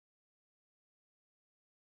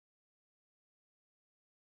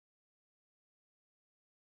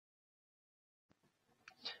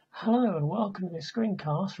Hello and welcome to this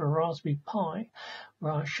screencast for a Raspberry Pi,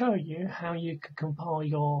 where I show you how you can compile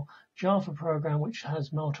your Java program which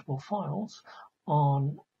has multiple files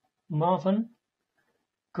on Maven,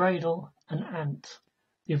 Gradle and Ant.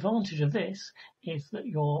 The advantage of this is that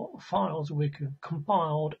your files will be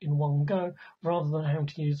compiled in one go rather than having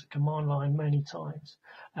to use the command line many times.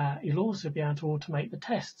 You'll also be able to automate the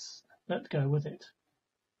tests that go with it.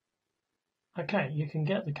 Okay, you can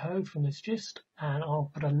get the code from this gist, and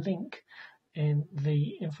I'll put a link in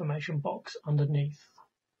the information box underneath.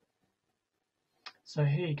 So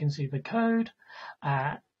here you can see the code,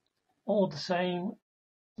 all the same,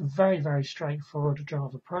 very straightforward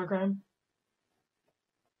Java program.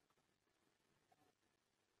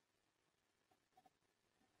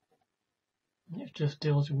 It just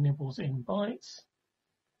deals with nibbles in bytes.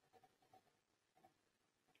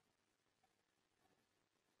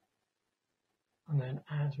 And then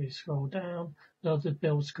as we scroll down, there's the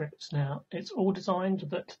build scripts. Now, it's all designed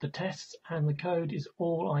that the tests and the code is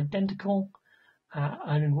all identical,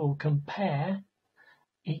 and will compare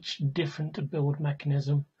each different build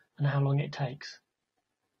mechanism and how long it takes.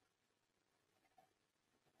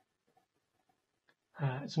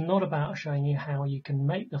 It's not about showing you how you can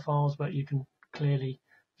make the files, but you can clearly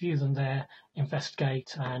view them there,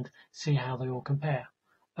 investigate, and see how they all compare.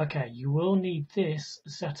 Okay, you will need this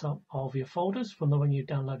setup of your folders from when you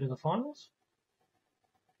downloaded the files.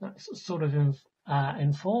 That's sort of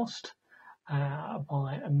enforced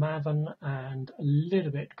by Maven and a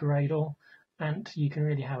little bit Gradle, and you can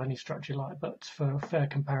really have any structure you like, but for a fair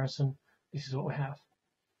comparison, this is what we have.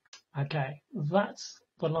 Okay, that's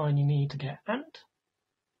the line you need to get Ant.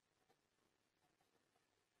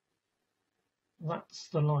 That's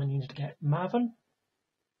the line you need to get Maven.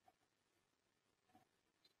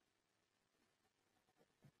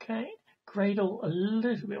 Okay, Gradle a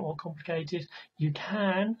little bit more complicated. You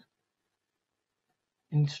can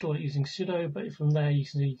install it using sudo, but from there you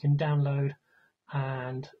can download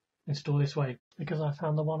and install this way. Because I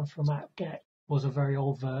found the one from apt-get was a very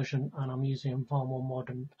old version, and I'm using a far more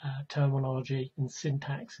modern terminology and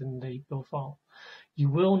syntax in the build file. You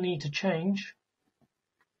will need to change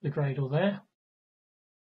the Gradle there.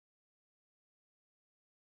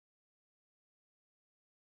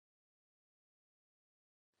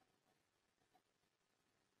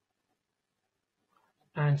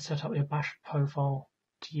 And set up your bash profile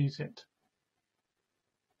to use it.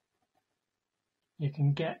 You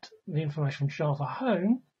can get the information from Java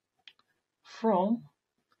Home from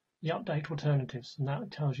the update alternatives, and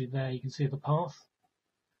that tells you there. You can see the path,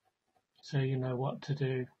 so you know what to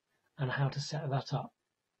do and how to set that up.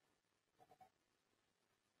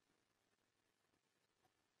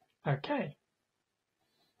 Okay,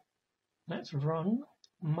 let's run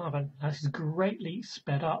Maven. This is greatly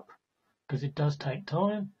sped up because it does take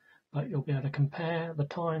time, but you'll be able to compare the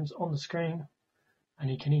times on the screen, and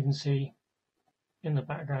you can even see in the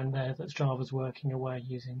background there that Java's working away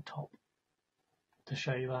using top to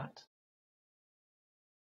show you that.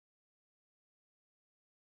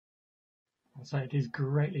 And so it is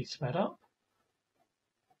greatly sped up.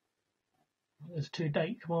 There's two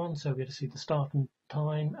date commands, so we're going to see the start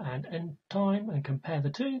time and end time and compare the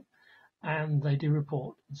two, and they do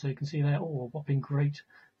report. So you can see they're all a whopping great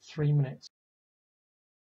 3 minutes.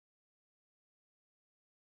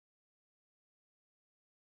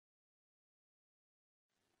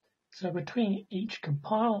 So between each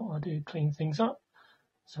compile, I do clean things up.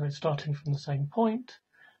 So it's starting from the same point.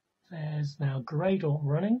 There's now Gradle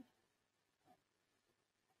running.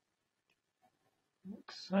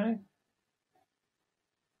 Like so.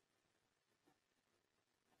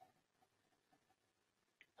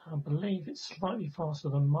 I believe it's slightly faster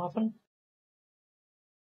than Maven.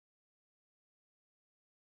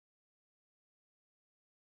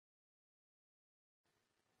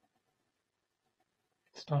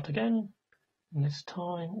 Start again, and this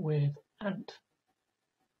time with Ant.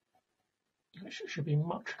 Which should be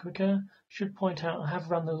much quicker. Should point out I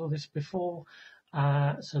have run all this before,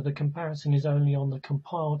 so the comparison is only on the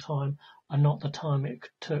compile time and not the time it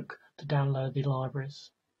took to download the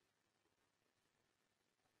libraries.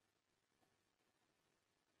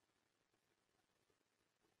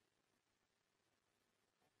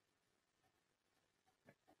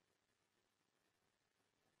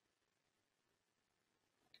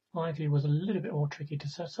 Ivy was a little bit more tricky to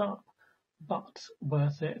set up, but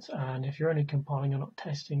worth it, and if you're only compiling and not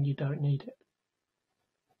testing, you don't need it.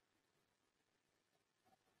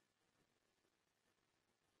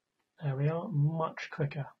 There we are, much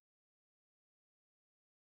quicker.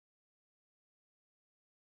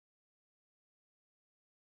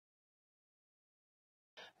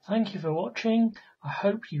 Thank you for watching. I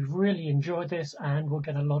hope you really enjoyed this and will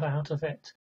get a lot out of it.